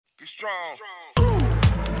Get strong.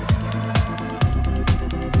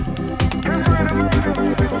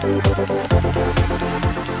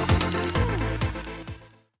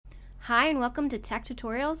 Hi and welcome to Tech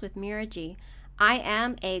Tutorials with Mira G. I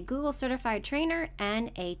am a Google certified trainer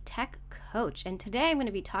and a tech coach, and today I'm going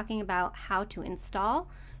to be talking about how to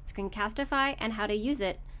install Screencastify and how to use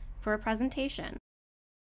it for a presentation.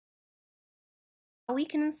 We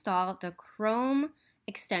can install the Chrome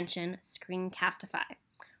extension Screencastify.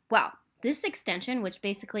 Well, this extension, which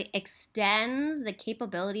basically extends the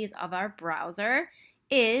capabilities of our browser,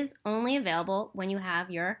 is only available when you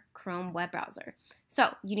have your Chrome web browser. So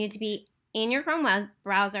you need to be in your Chrome web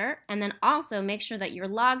browser and then also make sure that you're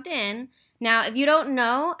logged in. Now, if you don't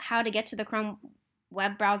know how to get to the Chrome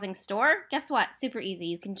web browsing store, guess what? Super easy.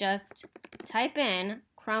 You can just type in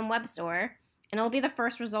Chrome Web Store and it'll be the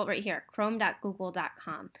first result right here,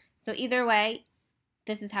 chrome.google.com. So either way,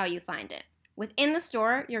 this is how you find it. Within the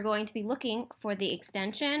store, you're going to be looking for the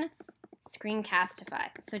extension Screencastify.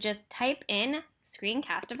 So just type in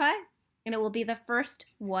Screencastify and it will be the first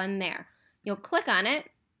one there. You'll click on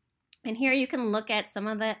it and here you can look at some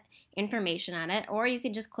of the information on it, or you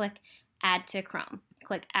can just click Add to Chrome.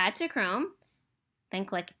 Click Add to Chrome, then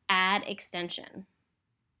click Add Extension.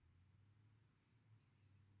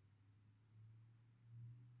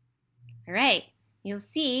 All right, you'll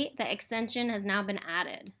see the extension has now been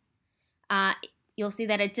added. You'll see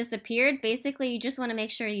that it disappeared. Basically, you just want to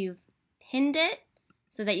make sure you've pinned it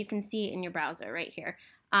so that you can see it in your browser right here.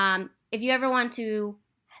 If you ever want to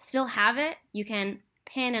still have it, you can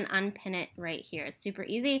pin and unpin it right here. It's super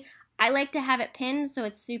easy. I like to have it pinned so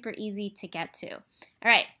it's super easy to get to. All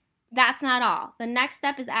right, that's not all. The next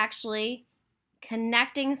step is actually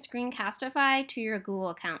connecting Screencastify to your Google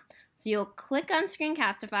account. So you'll click on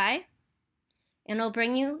Screencastify and it'll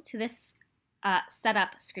bring you to this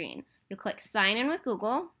setup screen. You'll click Sign in with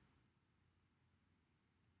Google.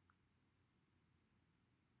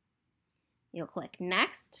 You'll click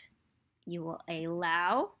Next. You will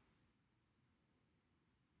allow.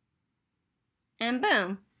 And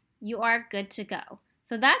boom, you are good to go.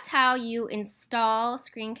 So that's how you install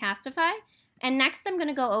Screencastify. And next I'm going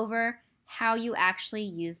to go over how you actually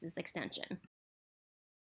use this extension.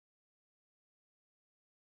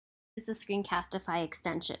 Use the Screencastify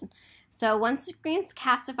extension. So once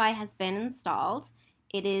Screencastify has been installed,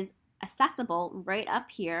 it is accessible right up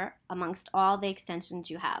here amongst all the extensions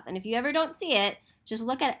you have. And if you ever don't see it, just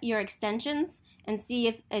look at your extensions and see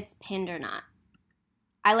if it's pinned or not.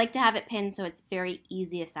 I like to have it pinned so it's very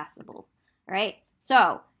easy accessible. All right,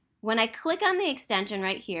 so when I click on the extension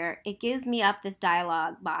right here, it gives me up this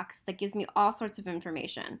dialog box that gives me all sorts of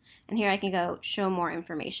information. And here I can go show more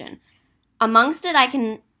information. Amongst it, I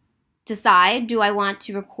can decide, do I want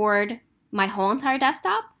to record my whole entire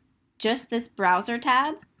desktop, just this browser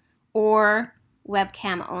tab, or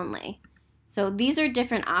webcam only? So these are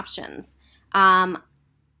different options.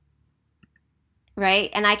 Right?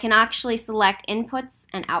 And I can actually select inputs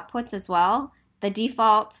and outputs as well. The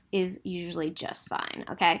default is usually just fine,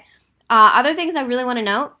 okay? Other things I really want to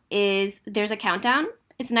note is there's a countdown.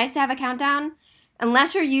 It's nice to have a countdown.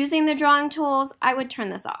 Unless you're using the drawing tools, I would turn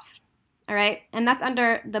this off, all right? And that's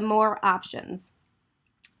under the more options.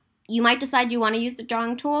 You might decide you want to use the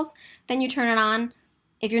drawing tools, then you turn it on.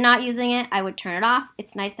 If you're not using it, I would turn it off.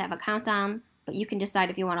 It's nice to have a countdown, but you can decide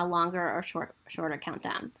if you want a longer or shorter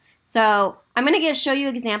countdown. So I'm going to show you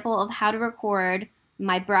an example of how to record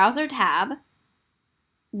my browser tab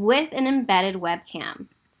with an embedded webcam.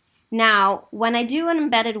 Now, when I do an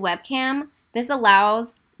embedded webcam, this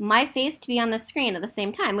allows my face to be on the screen at the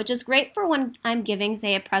same time, which is great for when I'm giving,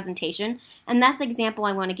 say, a presentation, and that's the example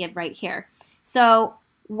I want to give right here. So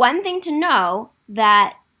one thing to know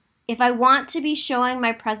that if I want to be showing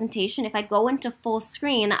my presentation, if I go into full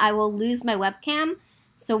screen, I will lose my webcam.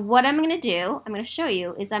 So what I'm going to do, I'm going to show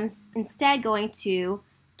you, is I'm instead going to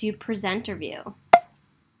do presenter view.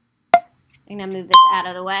 I'm going to move this out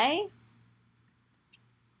of the way.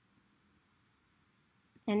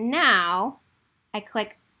 And now I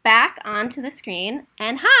click back onto the screen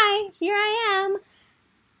and hi, here I am.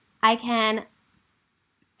 I can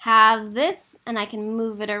have this and I can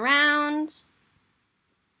move it around.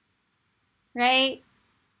 Right?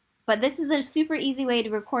 But this is a super easy way to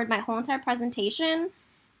record my whole entire presentation,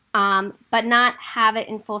 but not have it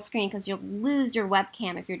in full screen because you'll lose your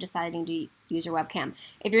webcam if you're deciding to use your webcam.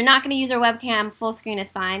 If you're not going to use your webcam, full screen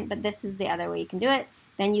is fine, but this is the other way you can do it.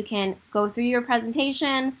 Then you can go through your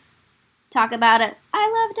presentation, talk about it.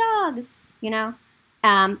 I love dogs, you know,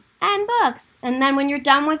 and books. And then when you're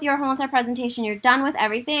done with your whole entire presentation, you're done with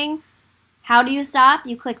everything. How do you stop?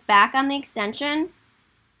 You click back on the extension.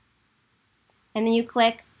 And then you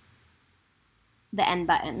click the end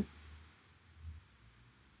button.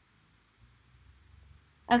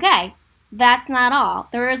 Okay, that's not all.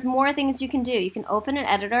 There is more things you can do. You can open an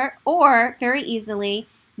editor, or very easily,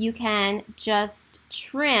 you can just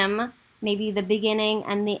trim maybe the beginning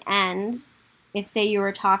and the end if, say, you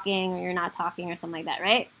were talking or you're not talking or something like that,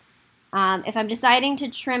 right? If I'm deciding to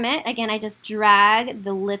trim it, again, I just drag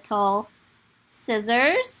the little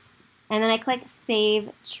scissors and then I click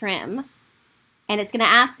Save Trim. And it's going to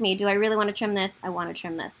ask me, do I really want to trim this? I want to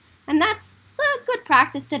trim this. And that's a good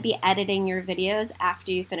practice to be editing your videos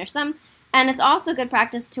after you finish them. And it's also good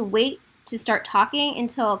practice to wait to start talking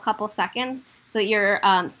until a couple seconds so that your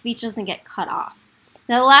speech doesn't get cut off.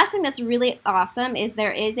 Now, the last thing that's really awesome is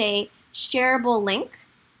there is a shareable link,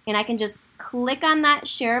 and I can just click on that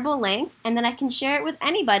shareable link, and then I can share it with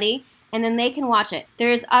anybody, and then they can watch it.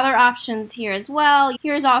 There's other options here as well.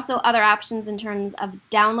 Here's also other options in terms of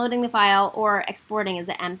downloading the file or exporting as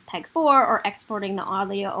an MPEG-4 or exporting the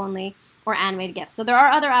audio only or animated GIF. So there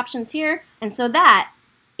are other options here, and so that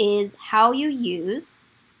is how you use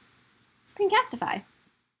Screencastify.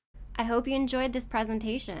 I hope you enjoyed this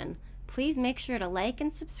presentation. Please make sure to like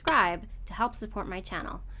and subscribe to help support my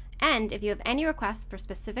channel. And if you have any requests for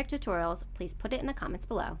specific tutorials, please put it in the comments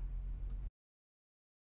below.